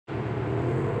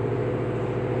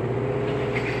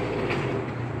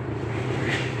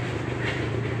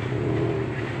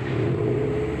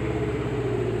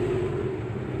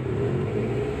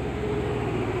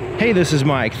Hey, this is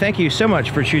Mike. Thank you so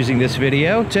much for choosing this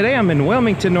video. Today I'm in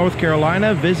Wilmington, North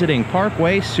Carolina, visiting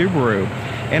Parkway Subaru,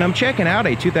 and I'm checking out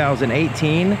a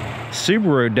 2018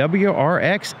 Subaru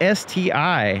WRX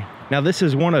STI. Now this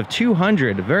is one of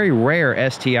 200 very rare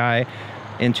STI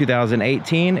in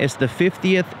 2018. It's the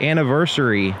 50th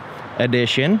anniversary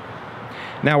edition.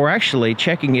 Now we're actually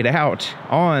checking it out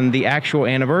on the actual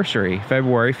anniversary,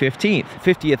 February 15th,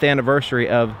 50th anniversary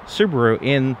of Subaru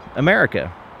in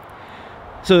America.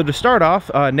 So to start off,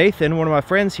 Nathan, one of my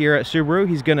friends here at Subaru,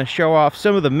 he's going to show off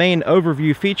some of the main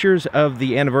overview features of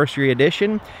the anniversary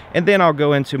edition, and then I'll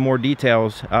go into more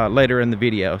details later in the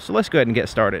video. So let's go ahead and get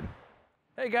started.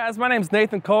 Hey guys, my name is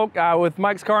Nathan Kolk with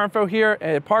Mike's Car Info here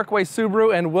at Parkway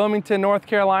Subaru in Wilmington, North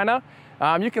Carolina.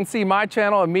 You can see my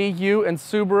channel, Me, You, and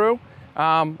Subaru,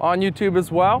 on YouTube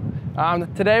as well.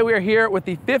 Today we are here with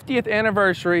the 50th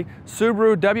anniversary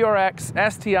Subaru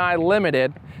WRX STI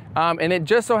Limited. And it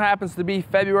just so happens to be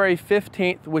February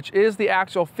 15th, which is the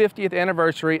actual 50th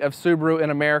anniversary of Subaru in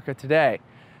America today.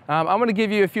 I'm going to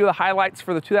give you a few of the highlights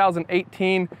for the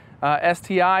 2018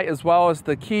 STI, as well as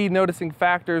the key noticing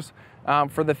factors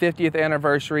for the 50th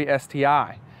anniversary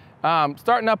STI.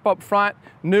 Starting up front,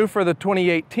 new for the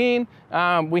 2018,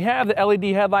 we have the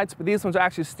LED headlights, but these ones are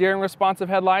actually steering responsive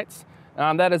headlights.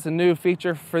 That is a new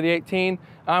feature for the 18.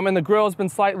 And the grille has been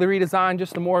slightly redesigned,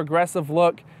 just a more aggressive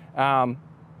look.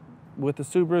 With the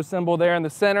Subaru symbol there in the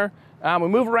center. We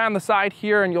move around the side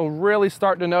here and you'll really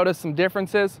start to notice some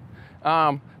differences.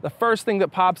 The first thing that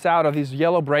pops out are these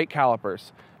yellow brake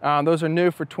calipers. Those are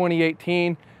new for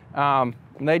 2018 and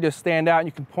they just stand out, and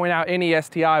you can point out any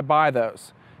STI by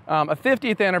those. A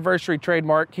 50th anniversary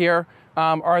trademark here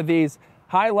are these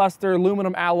high luster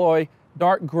aluminum alloy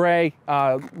dark gray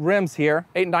rims here,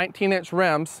 19-inch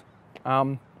rims.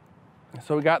 So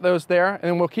we got those there,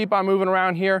 and we'll keep on moving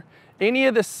around here. Any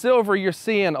of the silver you're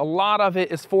seeing, a lot of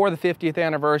it is for the 50th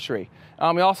anniversary.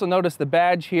 We also notice the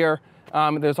badge here.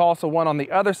 There's also one on the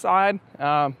other side.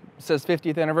 It says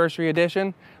 50th anniversary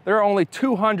edition. There are only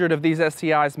 200 of these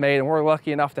STIs made, and we're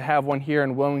lucky enough to have one here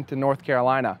in Wilmington, North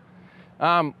Carolina.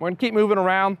 We're gonna keep moving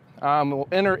around. We'll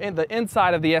enter in the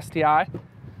inside of the STI.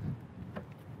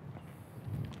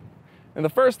 And the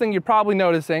first thing you're probably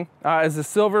noticing is the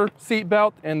silver seat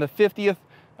belt and the 50th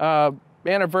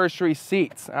anniversary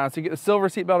seats. So you get the silver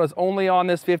seat belt is only on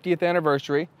this 50th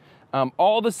anniversary.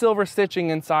 All the silver stitching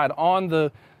inside on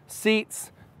the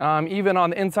seats, even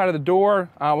on the inside of the door,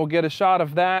 we'll get a shot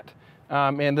of that.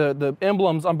 And the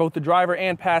emblems on both the driver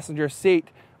and passenger seat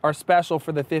are special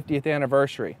for the 50th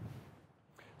anniversary.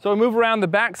 So we move around the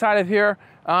back side of here.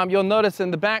 You'll notice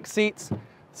in the back seats,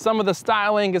 some of the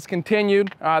styling is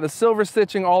continued. The silver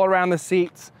stitching all around the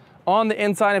seats. On the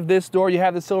inside of this door, you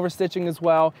have the silver stitching as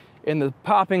well. In the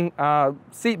popping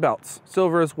seat belts,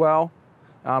 silver as well.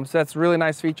 So that's a really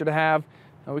nice feature to have.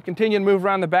 We continue to move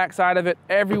around the back side of it.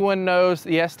 Everyone knows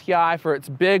the STI for its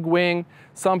big wing.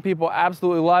 Some people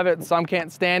absolutely love it, some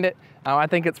can't stand it. I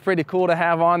think it's pretty cool to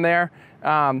have on there.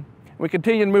 We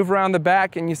continue to move around the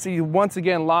back, and you see once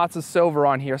again lots of silver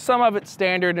on here. Some of it's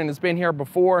standard and has been here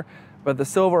before, but the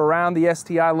silver around the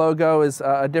STI logo is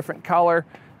a different color,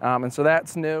 and so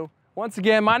that's new. Once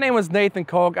again, my name is Nathan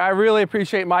Kolk. I really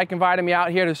appreciate Mike inviting me out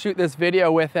here to shoot this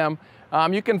video with him.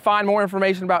 You can find more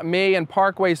information about me and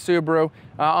Parkway Subaru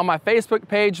on my Facebook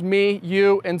page, Me,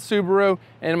 You, and Subaru,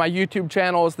 and my YouTube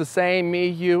channel is the same, Me,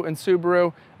 You, and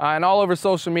Subaru, and all over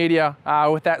social media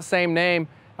with that same name.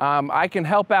 I can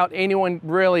help out anyone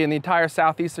really in the entire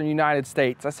southeastern United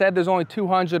States. I said there's only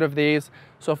 200 of these,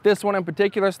 so if this one in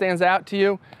particular stands out to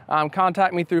you,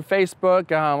 contact me through Facebook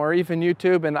or even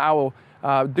YouTube, and I will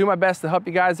do my best to help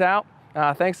you guys out.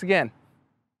 Thanks again.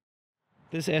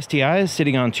 This STI is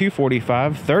sitting on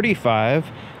 245/35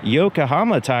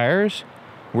 Yokohama tires,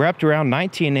 wrapped around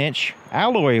 19-inch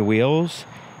alloy wheels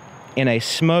in a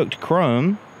smoked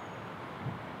chrome.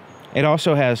 It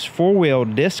also has four-wheel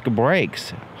disc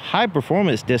brakes,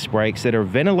 high-performance disc brakes that are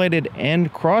ventilated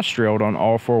and cross-drilled on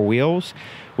all four wheels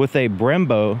with a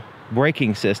Brembo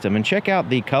braking system. And check out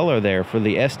the color there for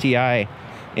the STI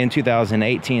in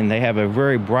 2018. They have a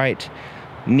very bright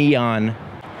neon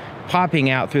popping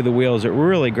out through the wheels. It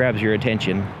really grabs your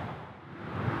attention.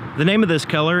 The name of this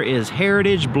color is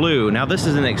Heritage Blue. Now this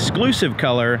is an exclusive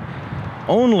color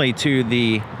only to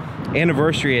the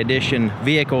anniversary edition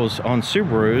vehicles on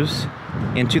Subarus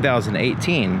in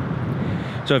 2018.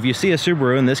 So if you see a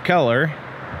Subaru in this color,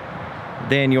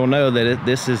 then you'll know that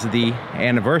this is the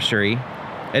anniversary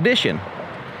edition.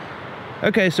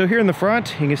 Okay, so here in the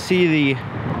front, you can see the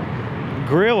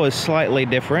grille is slightly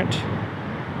different,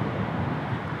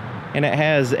 and it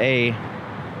has a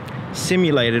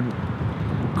simulated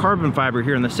carbon fiber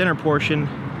here in the center portion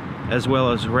as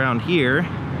well as around here.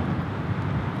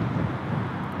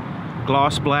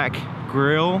 Gloss black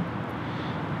grille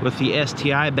with the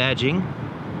STI badging.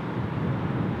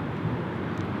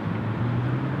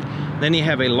 Then you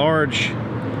have a large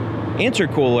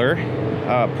intercooler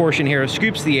portion here. It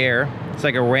scoops the air. It's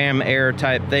like a ram air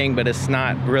type thing, but it's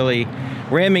not really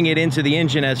ramming it into the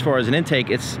engine as far as an intake.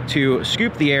 It's to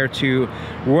scoop the air to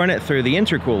run it through the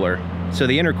intercooler. So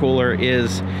the intercooler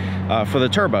is for the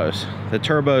turbos. The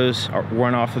turbos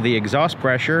run off of the exhaust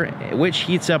pressure, which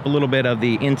heats up a little bit of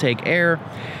the intake air,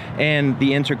 and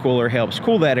the intercooler helps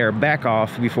cool that air back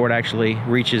off before it actually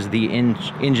reaches the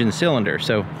engine cylinder.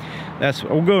 So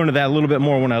we'll go into that a little bit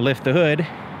more when I lift the hood.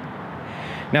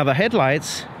 Now the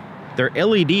headlights, they're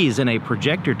LEDs in a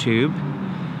projector tube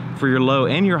for your low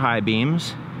and your high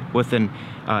beams, with an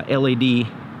LED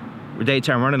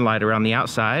daytime running light around the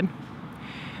outside.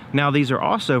 Now these are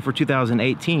also, for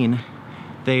 2018,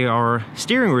 they are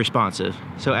steering responsive.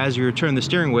 So as you turn the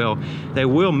steering wheel, they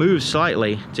will move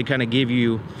slightly to kind of give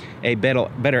you a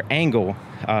better angle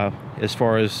as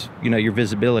far as, you know, your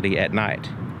visibility at night.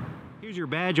 Here's your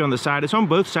badge on the side. It's on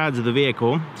both sides of the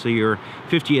vehicle. So your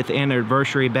 50th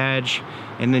anniversary badge,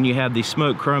 and then you have the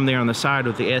smoke chrome there on the side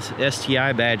with the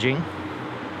STI badging.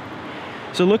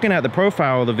 So looking at the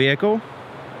profile of the vehicle,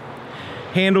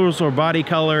 handles are body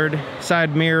colored,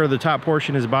 side mirror, the top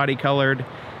portion is body colored,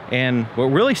 and what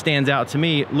really stands out to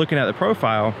me looking at the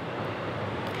profile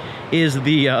is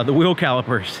the wheel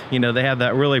calipers. You know, they have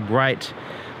that really bright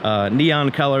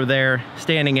neon color there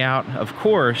standing out. Of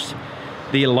course,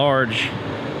 the large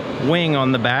wing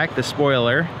on the back, the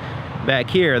spoiler back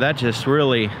here, that just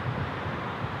really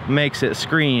makes it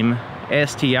scream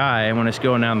STI when it's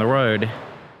going down the road.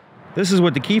 This is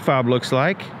what the key fob looks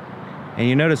like. And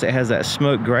you notice it has that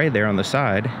smoke gray there on the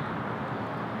side.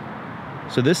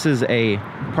 So this is a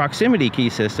proximity key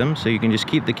system, so you can just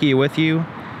keep the key with you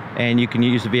and you can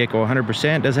use the vehicle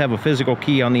 100%. It does have a physical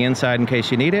key on the inside in case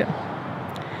you need it.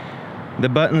 The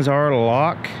buttons are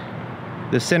lock.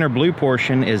 The center blue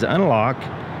portion is unlock,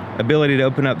 ability to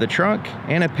open up the trunk,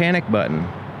 and a panic button.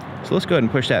 So let's go ahead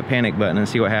and push that panic button and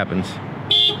see what happens.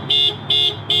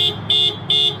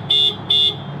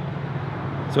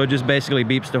 So it just basically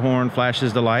beeps the horn,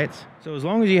 flashes the lights. So as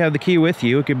long as you have the key with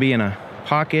you, it could be in a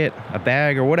pocket, a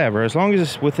bag, or whatever, as long as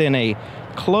it's within a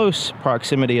close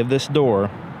proximity of this door,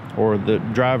 or the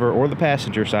driver or the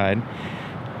passenger side,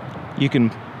 you can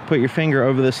put your finger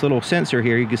over this little sensor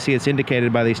here. You can see it's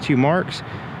indicated by these two marks.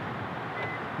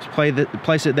 Just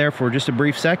place it there for just a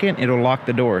brief second, it'll lock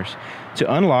the doors.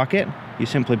 To unlock it, you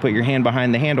simply put your hand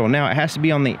behind the handle. Now it has to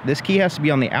be on this key has to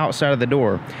be on the outside of the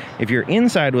door. If you're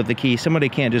inside with the key, somebody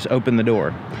can't just open the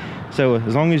door. So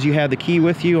as long as you have the key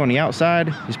with you on the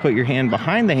outside, just put your hand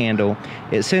behind the handle.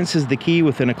 It senses the key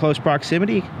within a close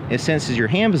proximity. It senses your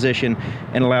hand position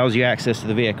and allows you access to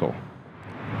the vehicle.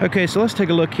 Okay, so let's take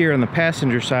a look here on the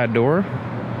passenger side door.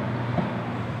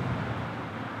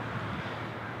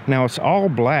 Now it's all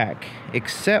black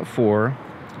except for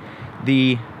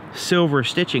the silver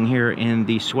stitching here in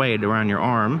the suede around your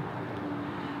arm.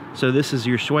 So this is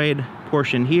your suede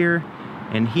portion here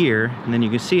and here, and then you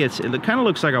can see it kind of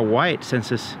looks like a white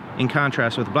since it's in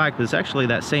contrast with black, but it's actually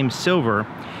that same silver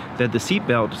that the seat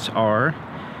belts are.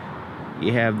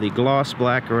 You have the gloss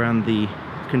black around the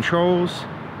controls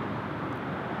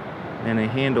and a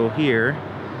handle here.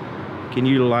 You can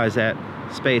utilize that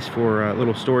space for a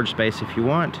little storage space if you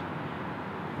want.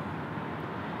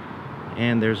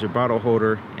 And there's a bottle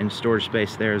holder and storage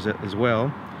space there as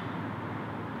well.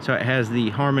 So it has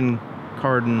the Harman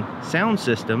Kardon sound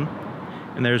system,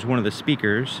 and there's one of the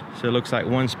speakers. So it looks like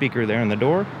one speaker there in the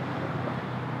door.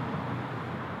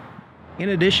 In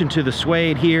addition to the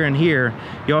suede here and here,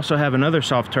 you also have another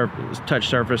soft touch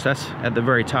surface that's at the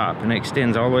very top, and it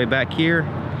extends all the way back here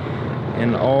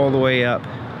and all the way up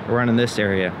around in this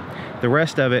area. The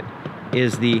rest of it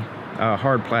is the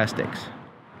hard plastics.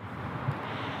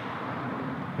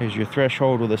 There's your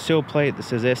threshold with a sill plate that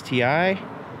says STI.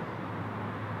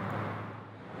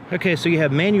 Okay, so you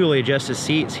have manually adjusted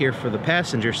seats here for the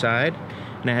passenger side,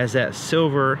 and it has that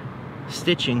silver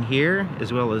stitching here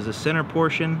as well as the center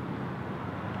portion.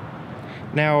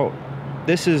 Now,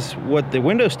 this is what the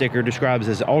window sticker describes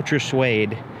as ultra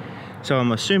suede, so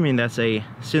I'm assuming that's a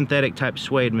synthetic type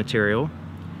suede material,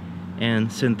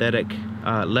 and synthetic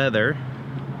leather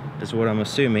is what I'm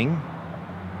assuming.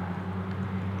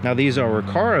 Now these are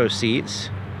Recaro seats,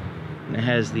 and it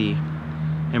has the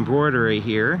embroidery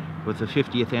here with the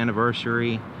 50th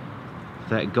anniversary,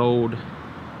 that gold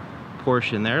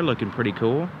portion there looking pretty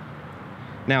cool.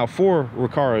 Now for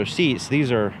Recaro seats,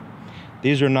 these are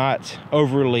These are not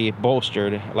overly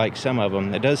bolstered like some of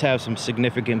them. It does have some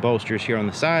significant bolsters here on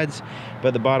the sides,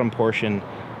 but the bottom portion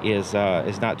is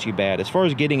not too bad. As far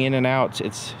as getting in and out,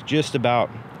 it's just about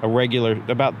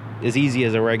as easy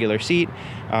as a regular seat,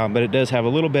 but it does have a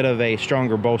little bit of a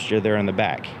stronger bolster there in the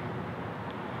back.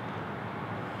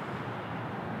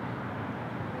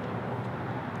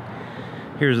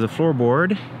 Here's the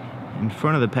floorboard in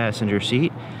front of the passenger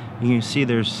seat. You can see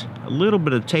there's a little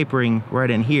bit of tapering right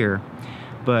in here,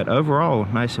 but overall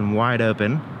nice and wide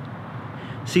open.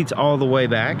 Seats all the way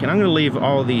back, and I'm going to leave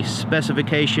all the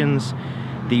specifications,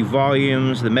 the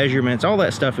volumes, the measurements, all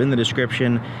that stuff in the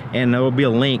description, and there will be a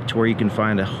link to where you can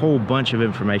find a whole bunch of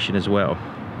information as well.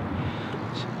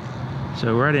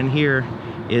 So right in here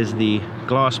is the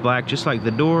gloss black, just like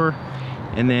the door,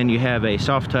 and then you have a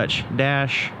soft touch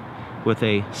dash with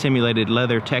a simulated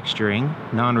leather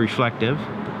texturing, non-reflective,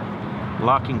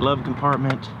 locking glove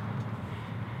compartment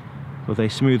with a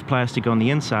smooth plastic on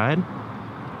the inside.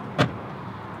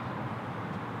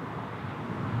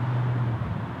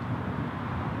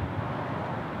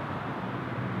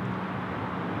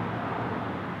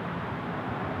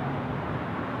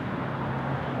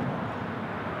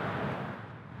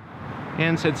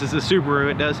 And since it's a Subaru,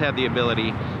 it does have the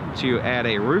ability to add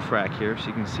a roof rack here, so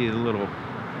you can see the little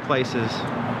places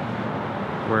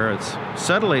where it's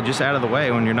subtly just out of the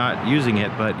way when you're not using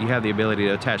it, but you have the ability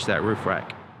to attach that roof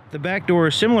rack. The back door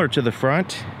is similar to the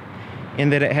front in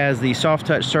that it has the soft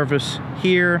touch surface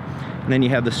here, and then you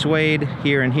have the suede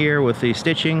here and here with the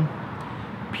stitching,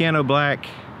 piano black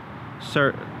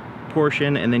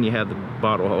portion, and then you have the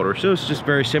bottle holder. So it's just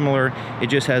very similar. It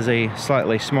just has a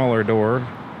slightly smaller door.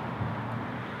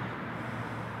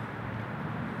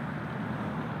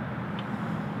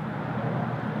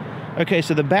 Okay,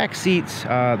 so the back seats,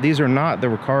 these are not the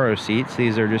Recaro seats.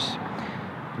 These are just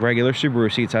regular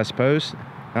Subaru seats, I suppose.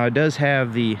 It does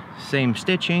have the same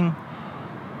stitching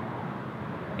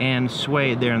and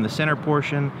suede there in the center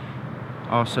portion.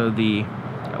 Also the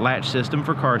latch system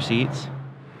for car seats.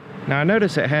 Now I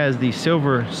notice it has the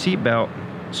silver seat belt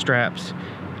straps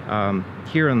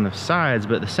here on the sides,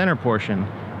 but the center portion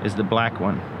is the black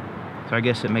one. So I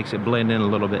guess it makes it blend in a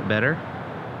little bit better.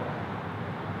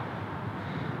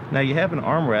 Now you have an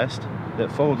armrest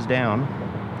that folds down.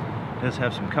 It does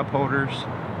have some cup holders,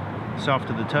 soft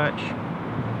to the touch.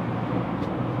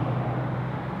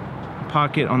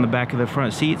 Pocket on the back of the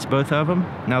front seats, both of them.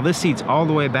 Now this seat's all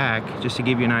the way back, just to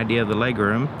give you an idea of the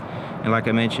legroom. And like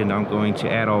I mentioned, I'm going to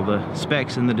add all the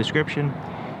specs in the description.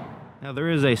 Now there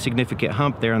is a significant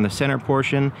hump there in the center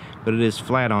portion, but it is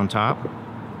flat on top.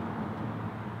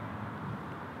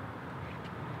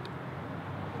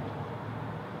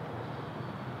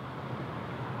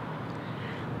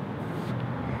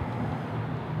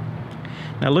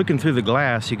 Now looking through the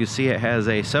glass, you can see it has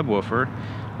a subwoofer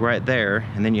right there,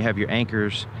 and then you have your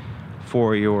anchors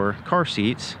for your car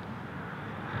seats.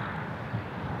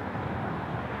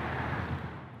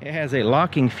 It has a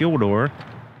locking fuel door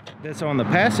that's on the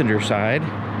passenger side,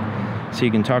 so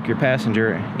you can talk your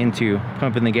passenger into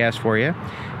pumping the gas for you. It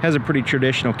has a pretty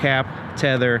traditional cap,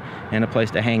 tether, and a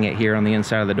place to hang it here on the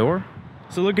inside of the door.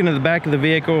 So looking at the back of the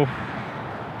vehicle,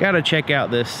 gotta check out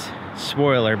this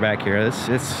spoiler back here.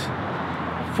 It's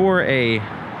for a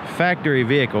factory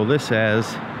vehicle. This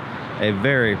has a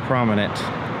very prominent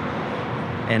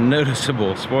and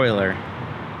noticeable spoiler.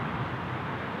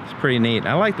 It's pretty neat.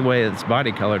 I like the way it's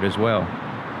body colored as well.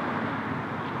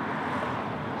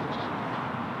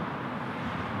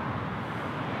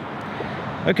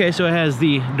 Okay, so it has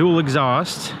the dual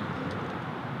exhaust,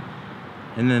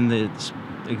 and then the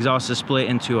exhaust is split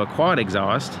into a quad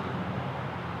exhaust,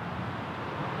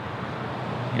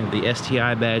 and the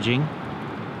STI badging.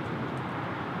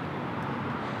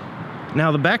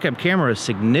 Now the backup camera is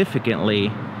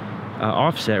significantly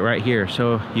offset right here,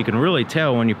 so you can really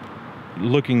tell when you're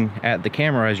looking at the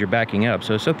camera as you're backing up,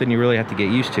 so it's something you really have to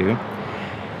get used to. It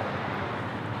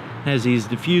has these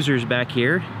diffusers back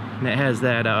here, and it has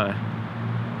that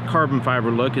carbon fiber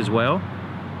look as well.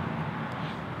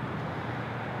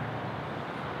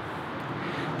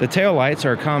 The tail lights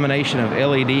are a combination of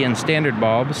LED and standard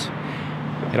bulbs.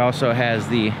 It also has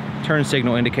the turn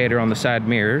signal indicator on the side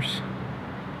mirrors.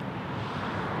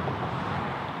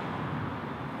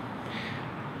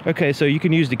 Okay, so you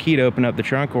can use the key to open up the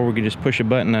trunk, or we can just push a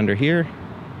button under here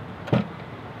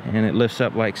and it lifts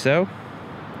up like so,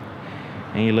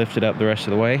 and you lift it up the rest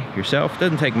of the way yourself.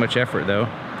 Doesn't take much effort though,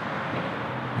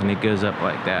 and it goes up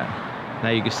like that. Now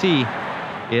you can see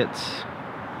it's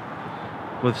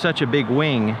with such a big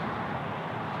wing,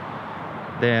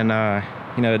 then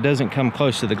you know, it doesn't come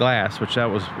close to the glass, which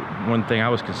that was one thing I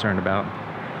was concerned about.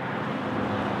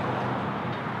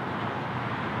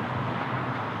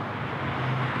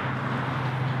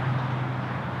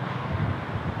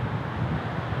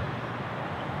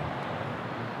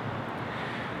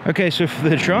 Okay, so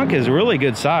the trunk is really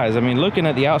good size. I mean, looking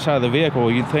at the outside of the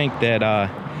vehicle, you'd think that,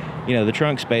 you know, the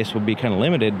trunk space would be kind of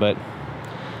limited, but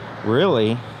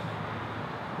really,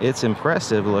 it's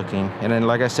impressive looking. And then,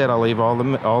 like I said, I'll leave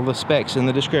all the specs in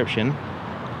the description.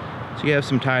 So you have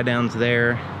some tie downs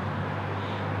there,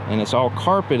 and it's all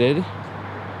carpeted,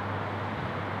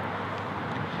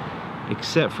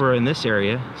 except for in this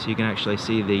area, so you can actually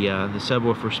see the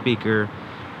subwoofer speaker,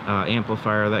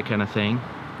 amplifier, that kind of thing.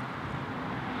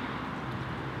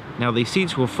 Now these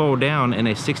seats will fold down in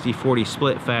a 60-40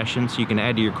 split fashion, so you can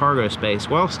add to your cargo space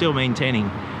while still maintaining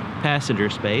passenger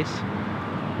space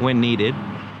when needed.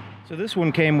 So this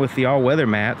one came with the all-weather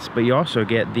mats, but you also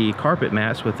get the carpet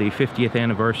mats with the 50th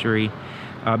anniversary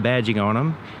badging on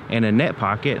them, and a net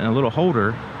pocket and a little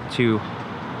holder to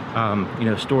you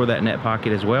know, store that net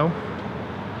pocket as well.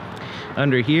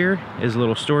 Under here is a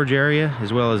little storage area,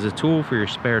 as well as a tool for your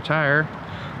spare tire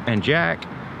and jack,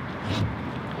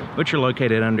 which are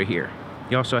located under here.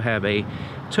 You also have a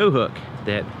tow hook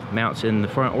that mounts in the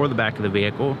front or the back of the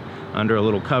vehicle under a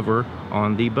little cover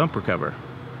on the bumper cover.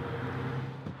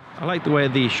 I like the way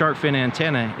the shark fin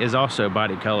antenna is also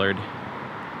body colored.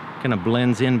 Kind of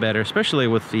blends in better, especially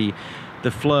with the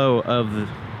flow of,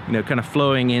 you know, kind of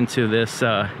flowing into this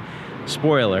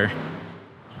spoiler.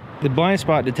 The blind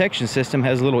spot detection system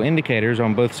has little indicators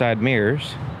on both side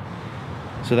mirrors,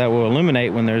 so that will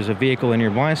illuminate when there's a vehicle in your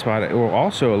blind spot. It will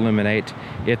also illuminate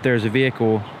if there's a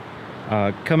vehicle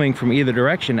coming from either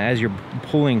direction as you're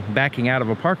backing out of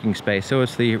a parking space. So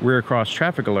it's the rear cross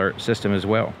traffic alert system as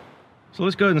well. So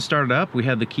let's go ahead and start it up. We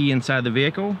have the key inside the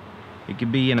vehicle. It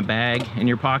could be in a bag in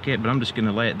your pocket, but I'm just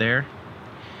gonna lay it there.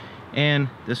 And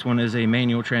this one is a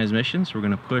manual transmission, so we're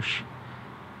gonna push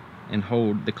and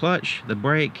hold the clutch, the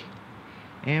brake,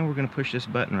 and we're gonna push this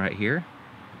button right here.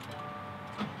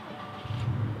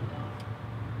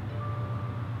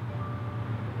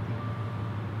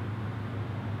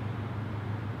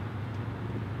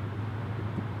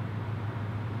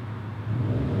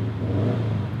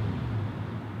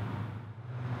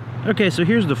 Okay, so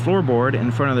here's the floorboard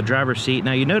in front of the driver's seat.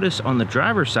 Now you notice on the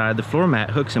driver's side, the floor mat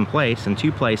hooks in place in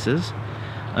two places,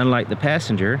 unlike the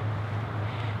passenger.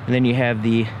 And then you have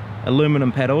the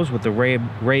aluminum pedals with the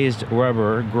raised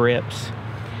rubber grips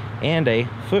and a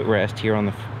footrest here on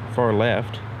the far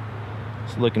left.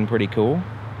 It's looking pretty cool.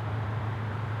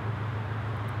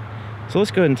 So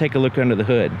let's go ahead and take a look under the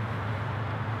hood.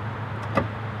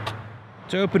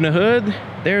 To open the hood,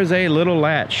 there's a little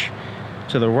latch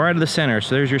to the right of the center.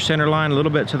 So there's your center line, a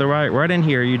little bit to the right. Right in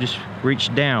here, you just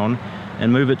reach down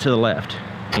and move it to the left,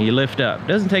 and you lift up.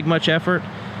 Doesn't take much effort.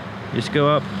 Just go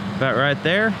up about right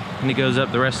there, and it goes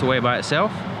up the rest of the way by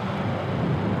itself.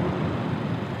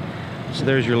 So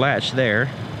there's your latch there.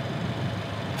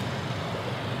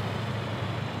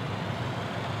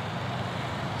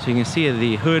 So you can see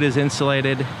the hood is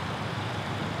insulated,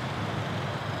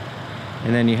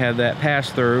 and then you have that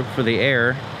pass-through for the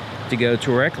air to go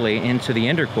directly into the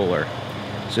intercooler.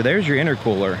 So there's your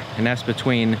intercooler, and that's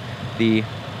between the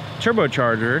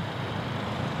turbocharger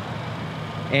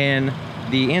and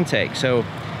the intake. So,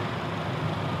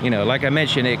 you know, like I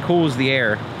mentioned, it cools the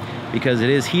air because it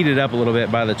is heated up a little bit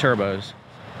by the turbos.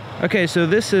 Okay, so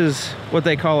this is what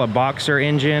they call a boxer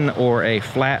engine or a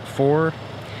flat four.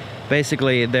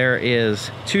 Basically, there is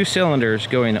two cylinders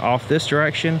going off this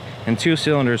direction and two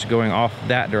cylinders going off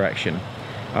that direction.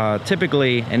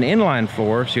 Typically an inline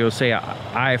four, so you'll say a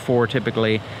I4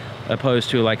 typically, opposed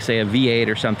to like say a V8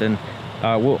 or something,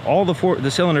 all the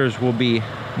cylinders will be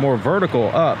more vertical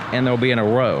up, and they'll be in a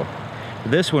row.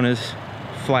 This one is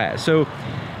flat, so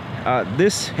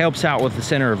this helps out with the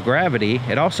center of gravity.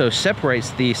 It also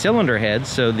separates the cylinder heads,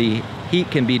 so the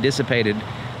heat can be dissipated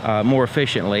more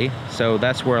efficiently. So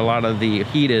that's where a lot of the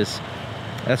heat is.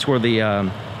 That's where the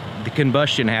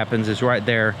combustion happens, is right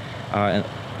there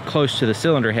close to the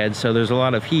cylinder head. So there's a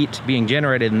lot of heat being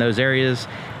generated in those areas,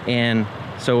 and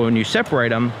so when you separate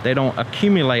them, they don't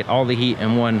accumulate all the heat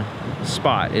in one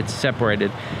spot. It's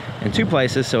separated in two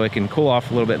places so it can cool off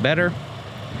a little bit better.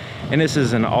 And this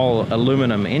is an all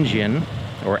aluminum engine,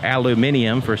 or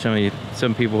aluminium for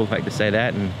some people like to say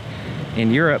that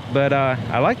in Europe, but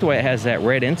I like the way it has that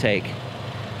red intake.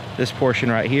 This portion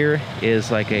right here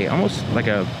is like almost like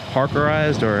a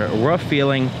parkerized or a rough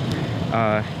feeling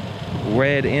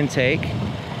red intake.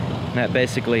 That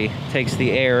basically takes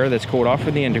the air that's cooled off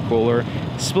from the intercooler,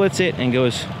 splits it, and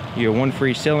goes, you know, one for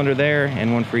each cylinder there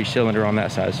and one for each cylinder on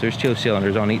that side. So there's two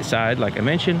cylinders on each side, like I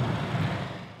mentioned.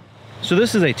 So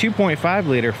this is a 2.5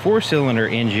 liter four-cylinder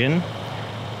engine,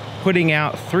 putting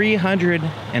out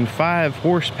 305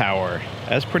 horsepower.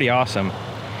 That's pretty awesome.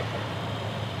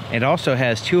 It also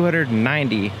has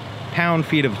 290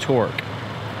 pound-feet of torque.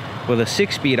 With a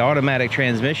 6-speed automatic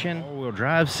transmission, all-wheel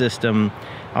drive system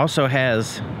also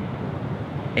has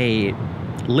a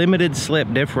limited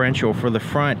slip differential for the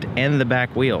front and the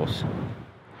back wheels.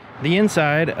 The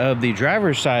inside of the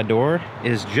driver's side door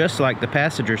is just like the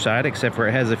passenger side, except for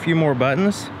it has a few more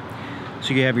buttons.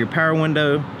 So you have your power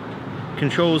window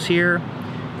controls here.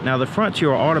 Now the front's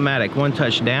your automatic, one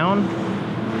touch down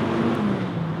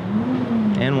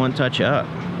and one touch up.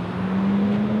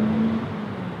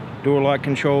 Door lock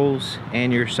controls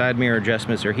and your side mirror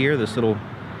adjustments are here. This little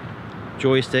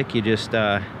joystick, you just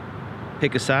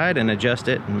pick a side and adjust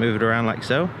it and move it around like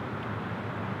so.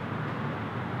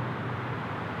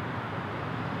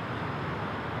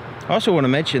 I also want to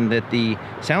mention that the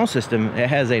sound system, it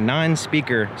has a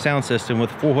 9-speaker sound system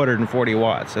with 440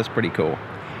 watts. That's pretty cool.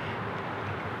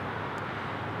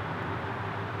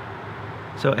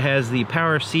 So it has the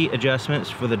power seat adjustments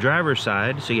for the driver's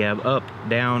side. So you have up,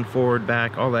 down, forward,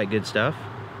 back, all that good stuff.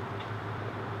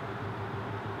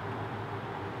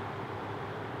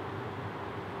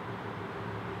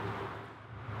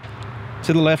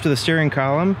 To the left of the steering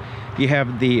column, you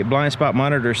have the blind spot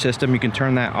monitor system. You can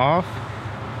turn that off.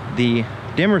 The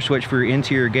dimmer switch for your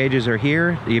interior gauges are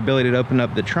here. The ability to open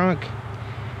up the trunk.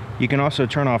 You can also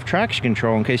turn off traction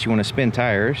control in case you want to spin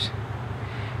tires.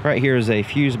 Right here is a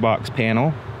fuse box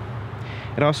panel.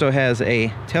 It also has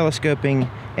a telescoping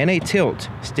and a tilt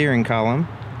steering column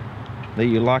that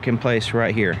you lock in place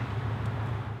right here.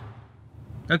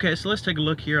 Okay, so let's take a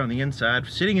look here on the inside.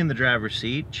 Sitting in the driver's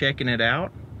seat, checking it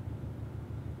out.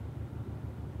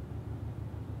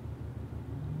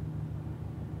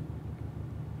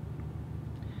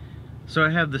 So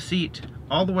I have the seat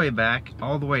all the way back,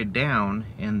 all the way down,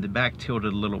 and the back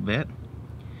tilted a little bit.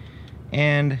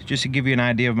 And just to give you an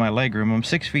idea of my legroom, I'm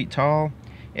 6 feet tall,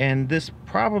 and this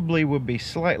probably would be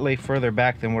slightly further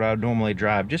back than what I would normally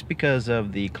drive, just because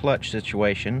of the clutch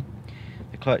situation.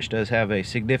 The clutch does have a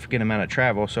significant amount of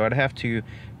travel, so I'd have to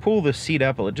pull the seat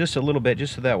up just a little bit,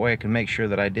 just so that way I can make sure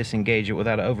that I disengage it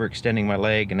without overextending my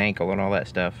leg and ankle and all that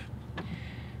stuff.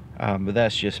 But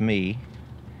that's just me.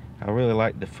 I really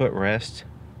like the footrest.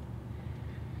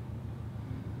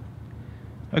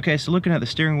 Okay, so looking at the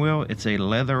steering wheel, it's a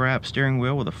leather wrap steering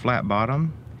wheel with a flat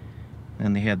bottom.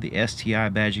 And they have the STI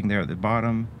badging there at the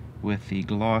bottom with the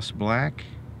gloss black.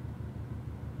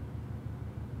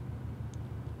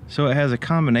 So it has a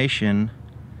combination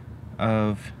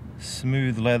of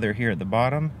smooth leather here at the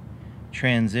bottom,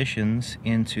 transitions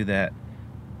into that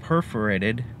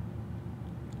perforated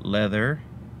leather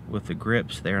with the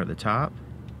grips there at the top,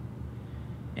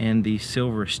 and the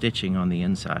silver stitching on the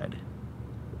inside.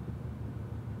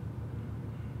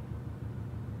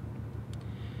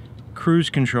 Cruise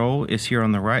control is here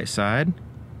on the right side.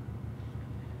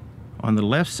 On the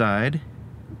left side,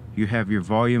 you have your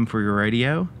volume for your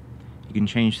radio. You can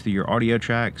change through your audio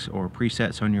tracks or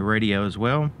presets on your radio as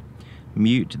well.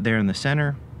 Mute there in the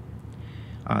center.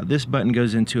 This button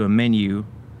goes into a menu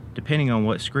depending on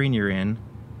what screen you're in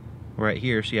right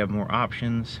here, so you have more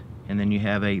options, and then you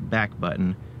have a back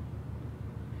button.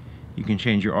 You can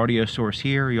change your audio source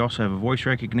here. You also have a voice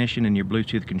recognition and your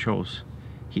Bluetooth controls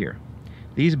here.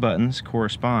 These buttons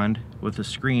correspond with the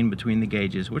screen between the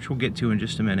gauges, which we'll get to in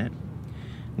just a minute.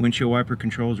 Windshield wiper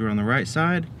controls are on the right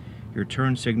side, your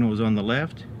turn signal is on the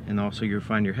left, and also you'll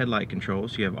find your headlight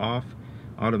controls. You have off,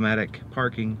 automatic,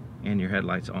 parking, and your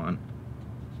headlights on.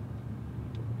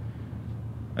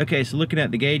 Okay, so looking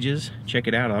at the gauges, check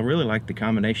it out. I really like the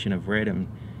combination of red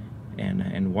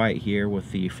and white here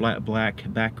with the flat black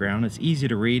background. It's easy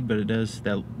to read, but it does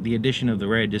the addition of the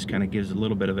red just kind of gives a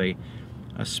little bit of a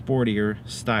sportier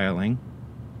styling.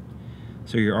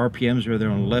 So your RPMs are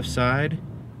there on the left side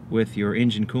with your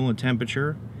engine coolant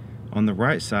temperature. On the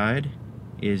right side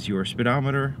is your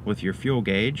speedometer with your fuel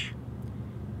gauge.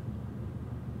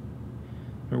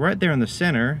 But right there in the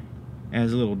center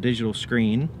has a little digital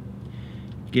screen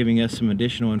giving us some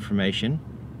additional information.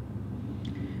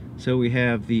 So we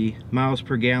have the miles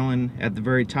per gallon at the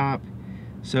very top.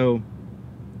 So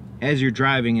as you're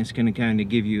driving, it's going to kind of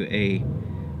give you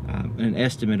an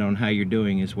estimate on how you're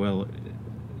doing as well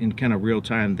in kind of real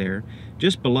time there.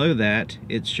 Just below that,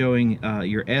 it's showing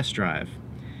your S drive.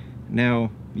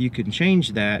 Now you can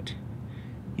change that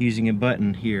using a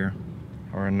button here,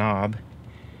 or a knob,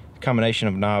 combination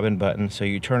of knob and button. So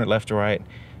you turn it left to right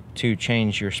to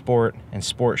change your sport and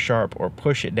sport sharp, or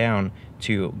push it down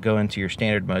to go into your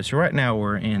standard mode. So right now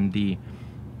we're in the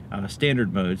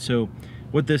standard mode. So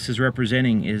what this is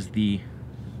representing is the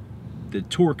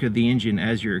torque of the engine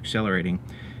as you're accelerating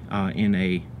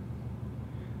in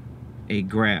a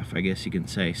graph, I guess you can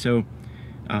say. So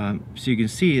so you can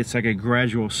see it's like a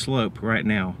gradual slope right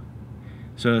now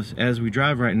So as we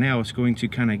drive right now, it's going to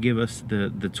kind of give us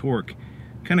the torque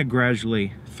kind of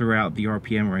gradually throughout the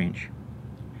RPM range,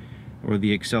 or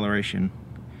the acceleration.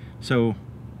 So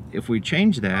if we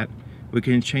change that, we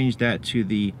can change that to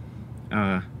the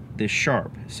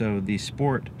sharp, so the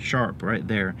sport sharp right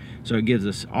there. So it gives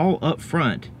us all up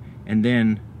front, and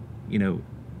then, you know,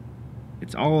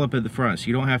 it's all up at the front, so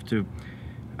you don't have to,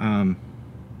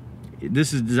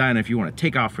 this is designed if you want to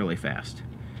take off really fast.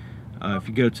 If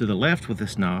you go to the left with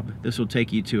this knob, this will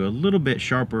take you to a little bit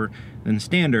sharper than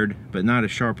standard, but not as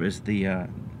sharp as the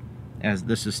as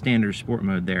this is standard sport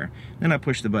mode there. Then I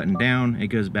push the button down, it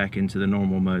goes back into the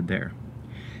normal mode there.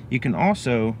 You can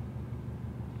also,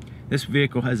 this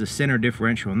vehicle has a center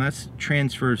differential, and that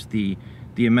transfers the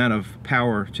amount of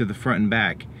power to the front and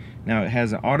back. Now it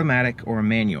has an automatic or a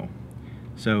manual,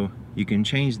 so you can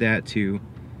change that to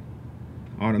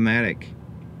automatic,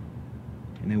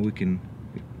 and then we can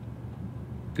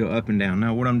go up and down.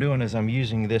 Now what I'm doing is I'm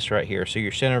using this right here, so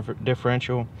your center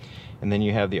differential, and then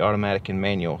you have the automatic and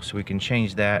manual, so we can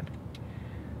change that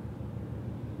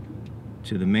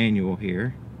to the manual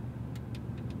here.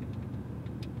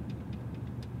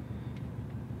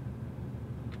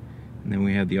 And then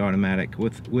we have the automatic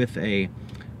with a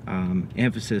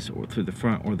emphasis or through the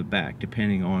front or the back,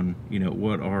 depending on, you know,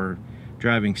 what our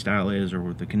driving style is, or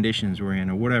what the conditions we're in,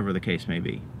 or whatever the case may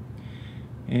be.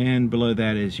 And below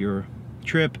that is your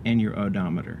trip and your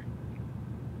odometer.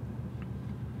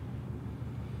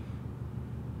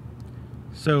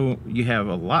 So you have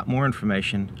a lot more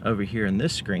information over here in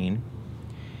this screen.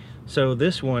 So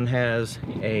this one has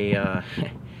a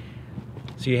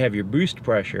so you have your boost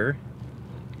pressure,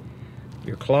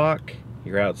 your clock,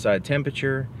 your outside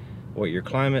temperature, what your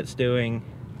climate's doing,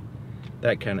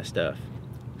 that kind of stuff.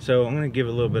 So I'm going to give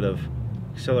a little bit of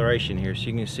acceleration here, so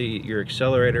you can see your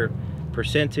accelerator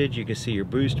percentage, you can see your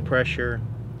boost pressure,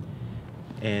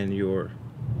 and your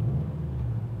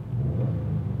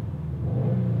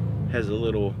has a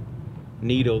little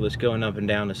needle that's going up and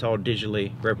down. It's all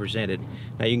digitally represented.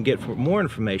 Now you can get more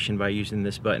information by using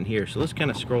this button here. So let's kind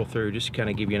of scroll through just to kind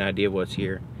of give you an idea of what's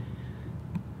here.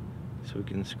 So we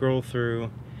can scroll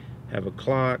through, have a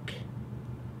clock,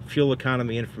 fuel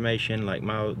economy information like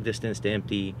mile distance to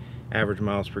empty, average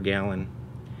miles per gallon,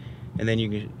 and then you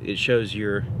can, it shows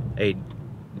your a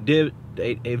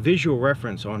visual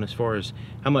reference on as far as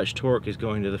how much torque is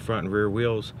going to the front and rear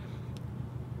wheels.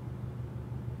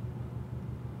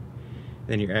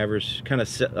 Then your average kind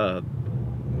of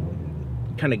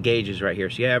gauges right here.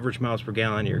 So your average miles per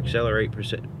gallon, your accelerate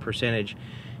percentage,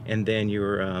 and then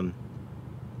your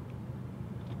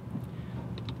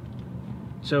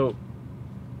so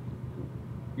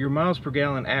your miles per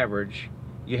gallon average,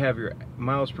 you have your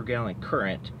miles per gallon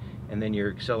current, and then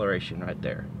your acceleration right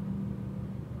there.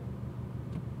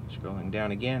 Scrolling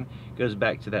down again, goes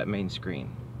back to that main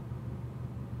screen.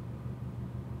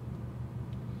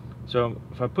 So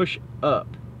if I push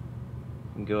up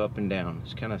and go up and down,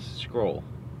 just kind of scroll.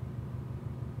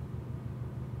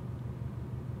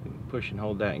 We can push and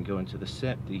hold that and go into the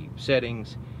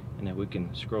settings, and then we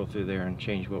can scroll through there and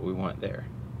change what we want there.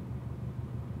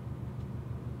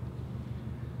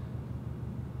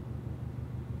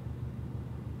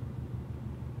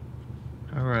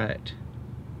 All right.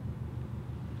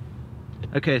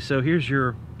 Okay, so here's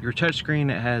your touchscreen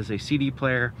that has a CD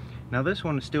player. Now this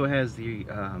one still has the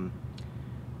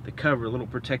cover, a little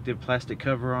protective plastic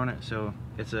cover on it, so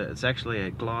it's actually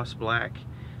a gloss black.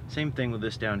 Same thing with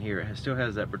this down here. It still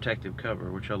has that protective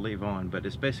cover, which I'll leave on, but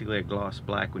it's basically a gloss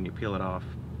black when you peel it off.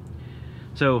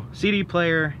 So CD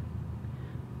player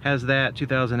has that,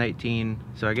 2018.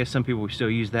 So I guess some people still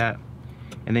use that.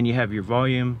 And then you have your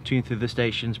volume tuned through the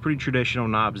stations, pretty traditional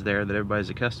knobs there that everybody's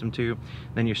accustomed to.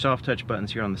 Then your soft touch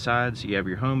buttons here on the sides. So you have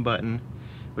your home button,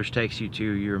 which takes you to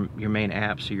your main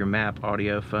apps, so your map,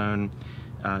 audio, phone,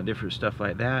 different stuff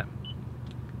like that.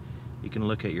 You can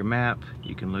look at your map.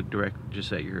 You can look direct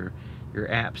just at your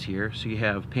apps here. So you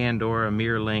have Pandora,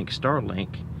 MirrorLink,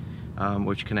 Starlink,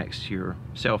 which connects to your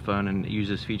cell phone and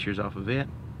uses features off of it,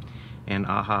 and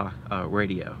AHA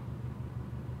radio.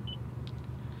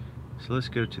 So let's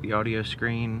go to the audio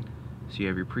screen. So you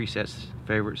have your presets,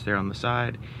 favorites there on the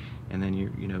side, and then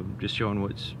you know, just showing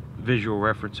what's visual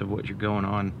reference of what you're going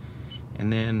on.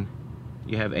 And then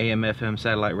you have AM, FM,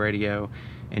 satellite radio,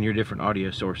 and your different audio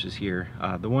sources here.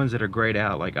 The ones that are grayed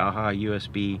out, like AHA,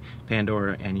 USB,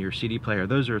 Pandora, and your CD player,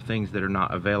 those are things that are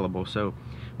not available. So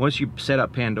once you set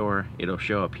up Pandora, it'll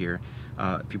show up here.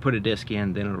 If you put a disc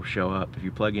in, then it'll show up. If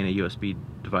you plug in a USB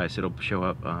device, it'll show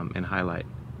up and highlight.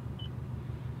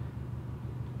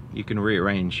 You can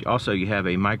rearrange. Also, you have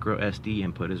a micro SD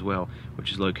input as well,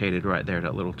 which is located right there,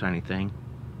 that little tiny thing.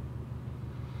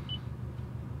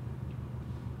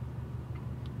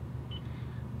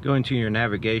 Go into your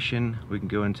navigation, we can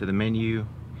go into the menu,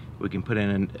 we can put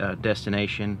in a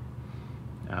destination.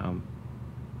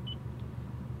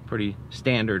 Pretty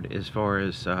standard as far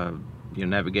as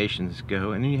navigations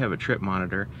go. And then you have a trip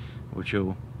monitor, which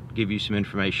will give you some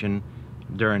information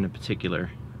during a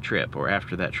particular trip, or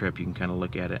after that trip you can kind of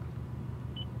look at it.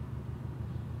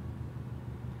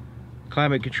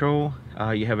 Climate control,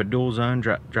 you have a dual zone,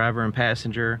 driver and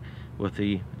passenger, with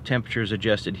the temperatures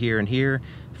adjusted here and here.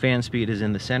 Fan speed is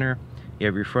in the center. You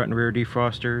have your front and rear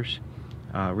defrosters,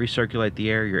 recirculate the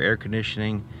air, your air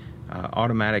conditioning,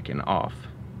 automatic and off.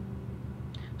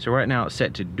 So right now it's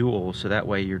set to dual, so that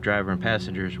way your driver and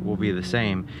passengers will be the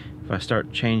same. If I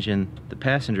start changing the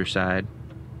passenger side,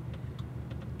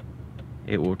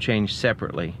 it will change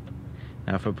separately.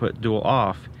 Now if I put dual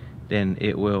off, then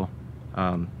it will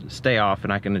stay off,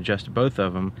 and I can adjust both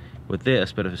of them with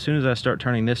this. But as soon as I start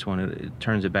turning this one, it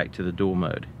turns it back to the dual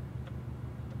mode.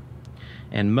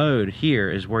 And mode here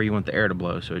is where you want the air to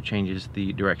blow, so it changes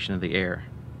the direction of the air.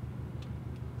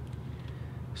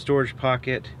 Storage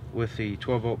pocket with the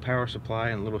 12-volt power supply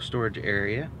and a little storage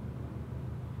area.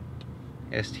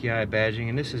 STI badging,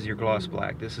 and this is your gloss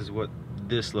black. This is what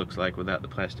this looks like without the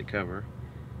plastic cover.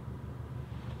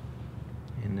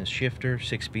 And the shifter,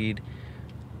 6-speed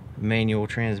manual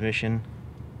transmission.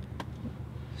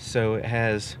 So it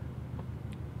has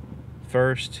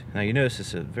first, now you notice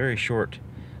it's a very short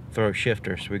throw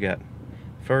shifter, so we got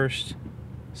first,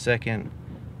 second,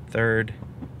 third,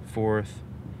 fourth,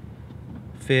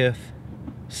 fifth,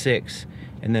 sixth,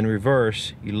 and then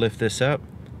reverse. You lift this up,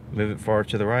 move it far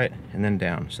to the right, and then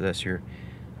down. So that's your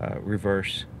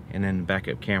reverse, and then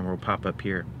backup camera will pop up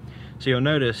here. So you'll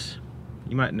notice,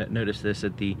 you might notice this,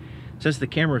 that since the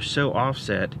camera is so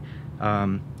offset,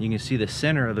 you can see the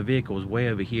center of the vehicle is way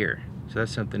over here. So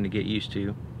that's something to get used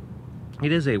to.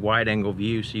 It is a wide angle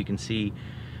view, so you can see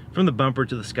from the bumper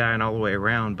to the sky and all the way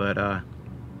around, but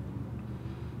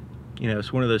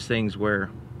it's one of those things where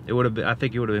it would have been, I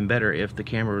think it would have been better if the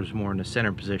camera was more in the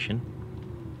center position.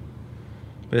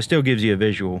 But it still gives you a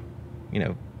visual,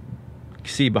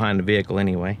 see behind the vehicle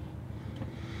anyway.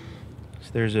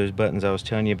 So there's those buttons I was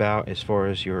telling you about as far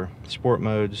as your sport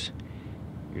modes,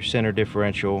 your center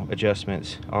differential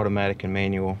adjustments, automatic and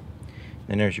manual.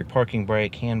 Then there's your parking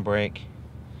brake, hand brake.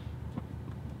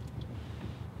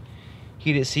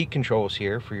 Heated seat controls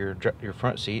here for your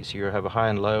front seats. You have a high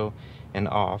and low and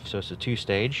off, so it's a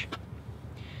 2-stage.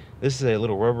 This is a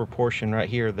little rubber portion right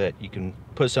here that you can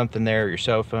put something there, your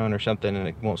cell phone or something, and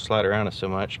it won't slide around so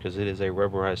much because it is a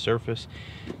rubberized surface.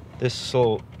 This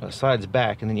slides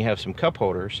back, and then you have some cup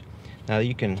holders. Now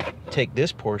you can take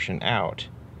this portion out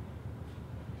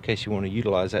in case you want to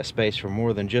utilize that space for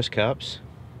more than just cups,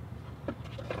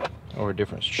 or a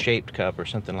different shaped cup or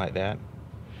something like that.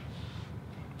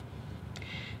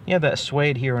 You have that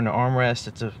suede here in the armrest.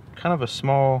 It's a kind of a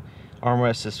small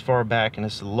armrest that's far back, and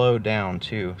it's low down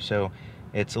too, so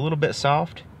it's a little bit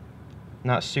soft,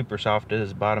 not super soft. It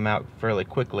does bottom out fairly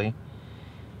quickly.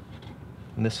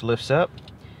 And this lifts up,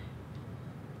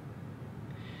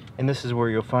 and this is where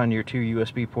you'll find your 2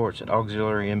 USB ports and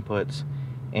auxiliary inputs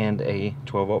and a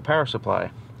 12-volt power supply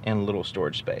and a little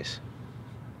storage space.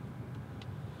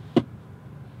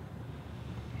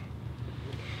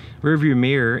 Rear view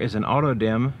mirror is an auto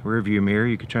dim rear view mirror.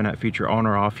 You can turn that feature on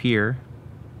or off here.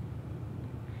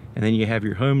 And then you have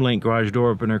your home link garage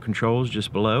door opener controls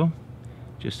just below,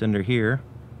 just under here.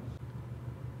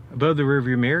 Above the rear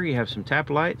view mirror you have some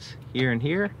tap lights here and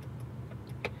here.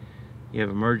 You have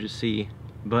emergency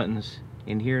buttons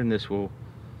in here, and this will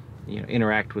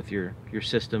interact with your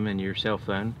system and your cell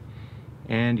phone.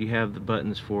 And you have the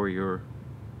buttons for your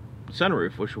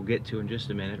sunroof, which we'll get to in just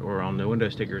a minute, or on the window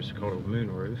sticker it's called a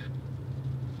moonroof.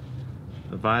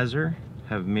 The visor,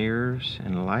 have mirrors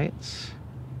and lights.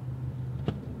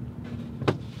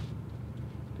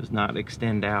 Does not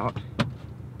extend out.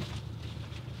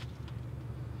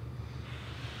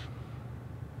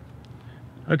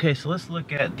 Okay, so let's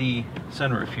look at the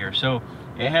sunroof here. So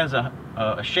it has a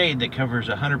shade that covers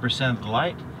 100% of the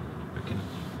light. We can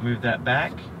move that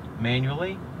back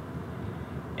manually,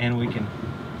 and we can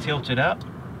tilt it up,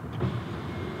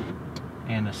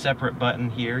 and a separate button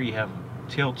here. You have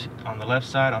tilt on the left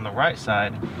side. On the right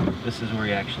side, this is where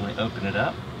you actually open it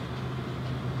up.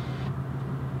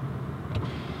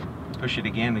 Push it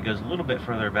again, it goes a little bit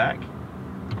further back.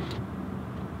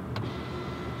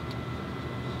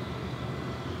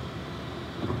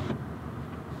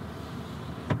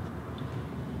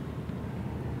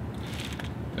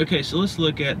 Okay, so let's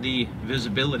look at the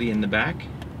visibility in the back.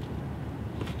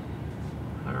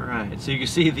 Alright, so you can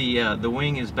see the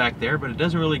wing is back there, but it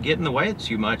doesn't really get in the way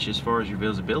too much as far as your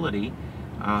visibility.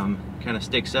 kind of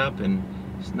sticks up, and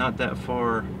it's not that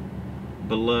far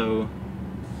below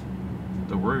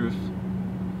the roof.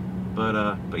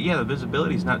 But yeah, the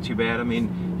visibility is not too bad. I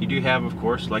mean, you do have, of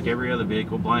course, like every other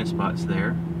vehicle, blind spots there,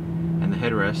 and the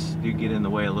headrests do get in the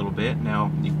way a little bit.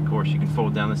 Now, of course, you can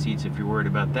fold down the seats if you're worried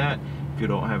about that. If you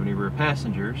don't have any rear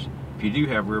passengers, if you do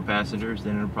have rear passengers,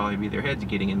 then it'll probably be their heads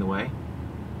getting in the way.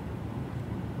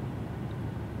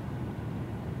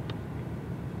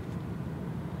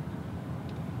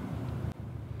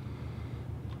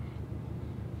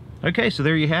 Okay, so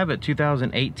there you have it,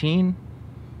 2018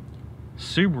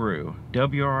 Subaru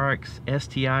WRX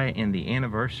STI in the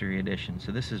anniversary edition.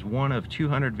 So this is one of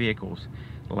 200 vehicles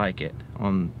like it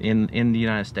in the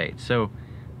United States. So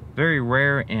very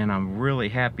rare, and I'm really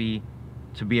happy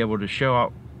to be able to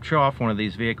show off one of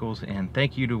these vehicles. And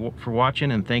thank you for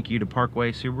watching, and thank you to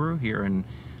Parkway Subaru here in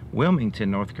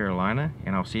Wilmington, North Carolina,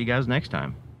 and I'll see you guys next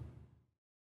time.